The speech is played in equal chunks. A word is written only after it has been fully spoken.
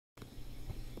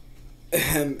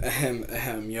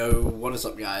Yo, what is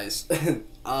up, guys?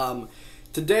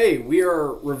 Today we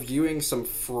are reviewing some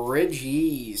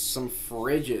fridges,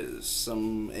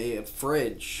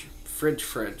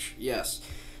 fridge, yes.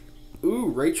 Ooh,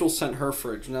 Rachel sent her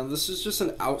fridge. Now, this is just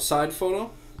an outside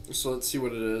photo, so let's see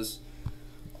what it is.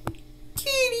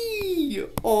 Kitty!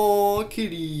 Aw,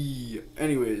 kitty.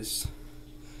 Anyways.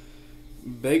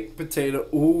 Baked potato.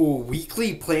 Ooh,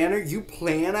 weekly planner. You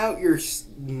plan out your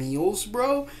meals,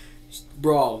 bro?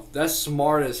 Bro, that's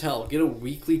smart as hell. Get a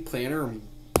weekly planner and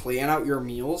plan out your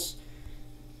meals.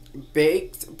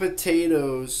 Baked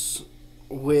potatoes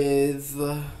with...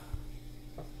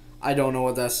 I don't know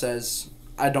what that says.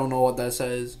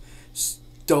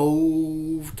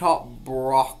 Stovetop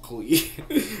broccoli.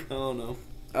 I don't know.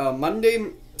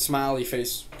 Monday, smiley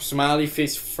face. Smiley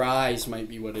face fries might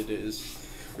be what it is.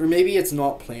 Or maybe it's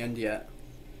not planned yet.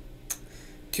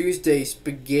 Tuesday,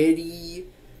 spaghetti.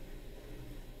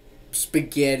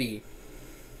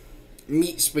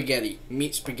 Meat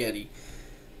spaghetti.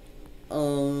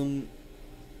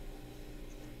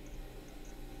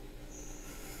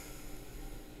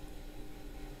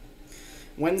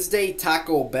 Wednesday,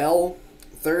 Taco Bell.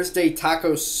 Thursday,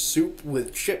 taco soup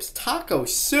with chips. Taco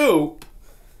soup?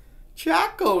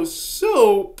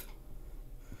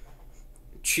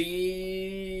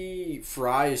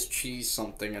 Fries, cheese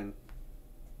something, and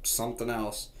something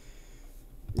else.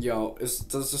 Yo, does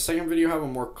the second video have a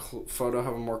more photo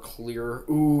have a more clear?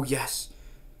 Ooh, yes.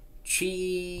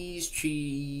 Cheese.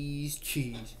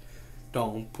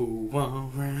 Don't poo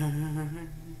around.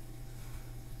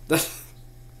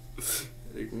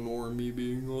 Ignore me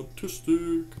being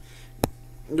autistic.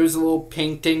 There's a little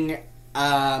painting.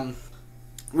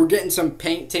 We're getting some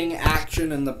painting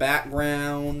action in the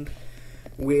background.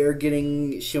 We're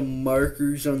getting some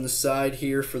markers on the side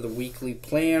here for the weekly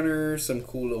planner. Some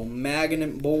cool little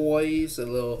magnet boys. A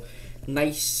little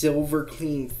nice silver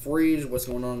clean fridge. What's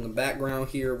going on in the background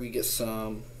here? We get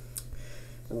some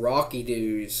Rocky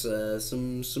Doos.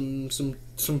 Some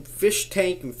fish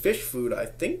tank and fish food. I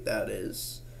think that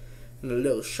is. And a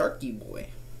little Sharky boy.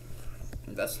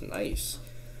 That's nice.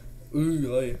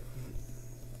 Ooh,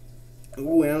 and a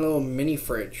little mini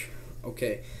fridge.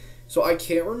 Okay. So I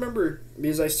can't remember,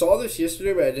 because I saw this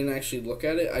yesterday, but I didn't actually look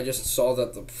at it. I just saw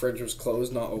that the fridge was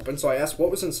closed, not open. So I asked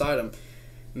what was inside them.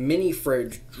 Mini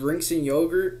fridge, drinks and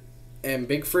yogurt, and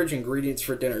big fridge, ingredients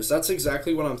for dinners. That's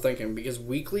exactly what I'm thinking, because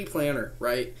weekly planner,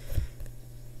 right?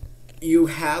 You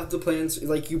have the plans,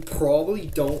 like, you probably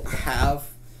don't have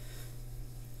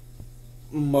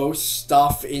most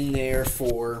stuff in there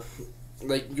for,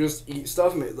 like, just eat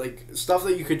stuff, like, stuff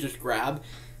that you could just grab.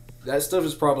 That stuff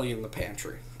is probably in the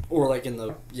pantry. Or, like, in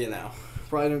the,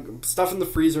 probably stuff in the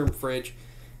freezer and fridge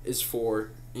is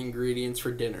for ingredients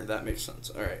for dinner. That makes sense.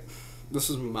 Alright. This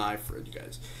is my fridge,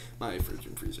 guys. My fridge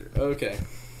and freezer. Okay.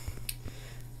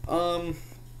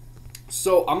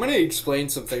 So, I'm going to explain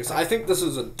some things. I think this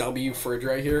is a W fridge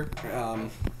right here.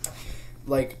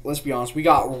 Like, let's be honest. We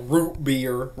got root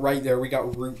beer right there. We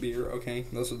got root beer, okay?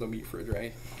 This is the meat fridge,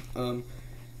 right?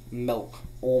 Milk.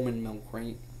 Almond milk,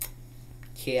 right?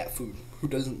 Cat food. Who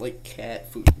doesn't like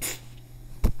cat food?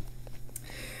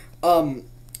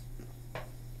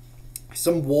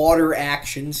 Some water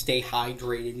action. Stay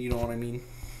hydrated, you know what I mean?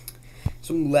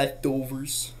 Some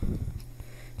leftovers.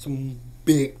 Some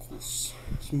pickles.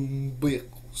 We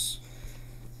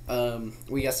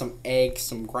got some eggs,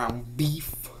 some ground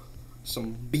beef,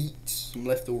 some beets, some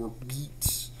leftover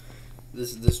beets.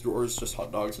 This drawer is just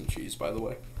hot dogs and cheese, by the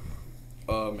way.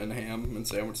 And ham and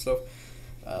sandwich stuff.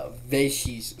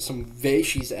 Some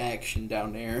veggies action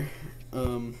down there.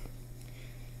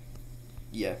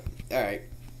 Yeah, alright.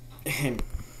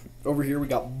 Over here we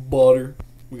got butter.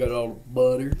 We got all the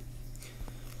butter.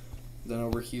 Then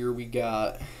over here we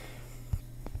got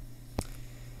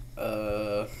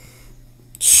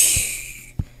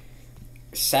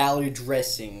salad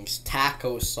dressings,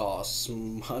 taco sauce,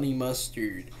 some honey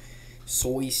mustard,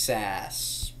 soy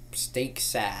sauce, steak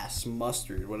sauce,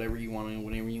 mustard, whatever you want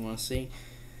to see.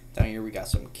 Down here we got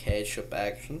some ketchup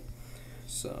action,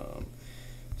 some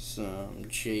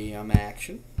jam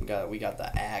action. We got the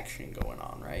action going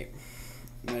on, right?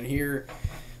 And then here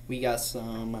we got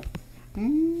some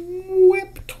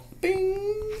whipped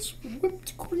toppings,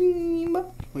 whipped cream.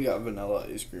 We got vanilla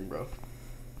ice cream, bro.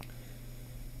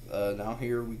 Now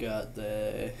here we got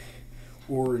the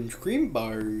orange cream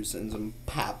bars and some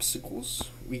popsicles.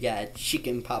 We got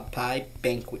chicken pot pie,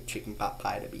 banquet chicken pot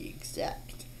pie to be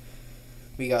exact.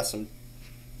 We got some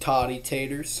toddy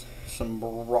taters, some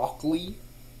broccoli.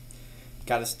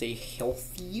 Gotta stay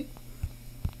healthy.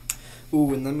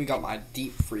 Ooh, and then we got my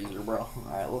deep freezer, bro.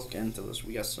 Alright, let's get into this.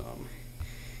 We got some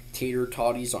tater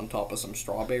toddies on top of some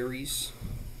strawberries.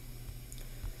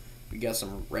 We got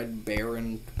some Red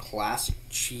Baron classic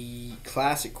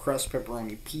crust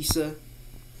pepperoni pizza.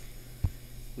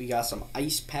 We got some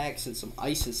ice packs and some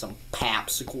ice and some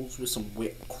popsicles with some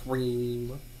whipped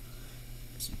cream.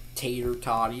 Some tater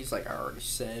toddies, like I already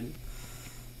said.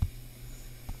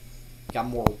 Got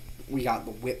more. We got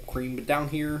the whipped cream, but down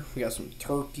here we got some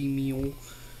turkey meal.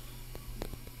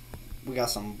 We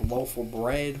got some loaf of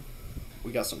bread.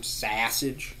 We got some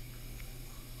sausage.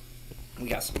 We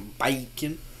got some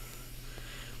bacon.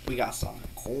 We got some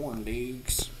corn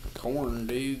dogs. Corn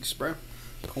dogs, bro.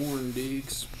 Corn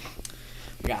dogs.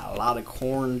 We got a lot of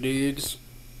corn dogs.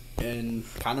 And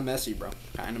kind of messy, bro.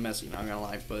 Kind of messy, not gonna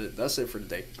lie. But that's it for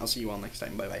today. I'll see you all next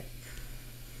time. Bye-bye.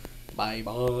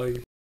 Bye-bye.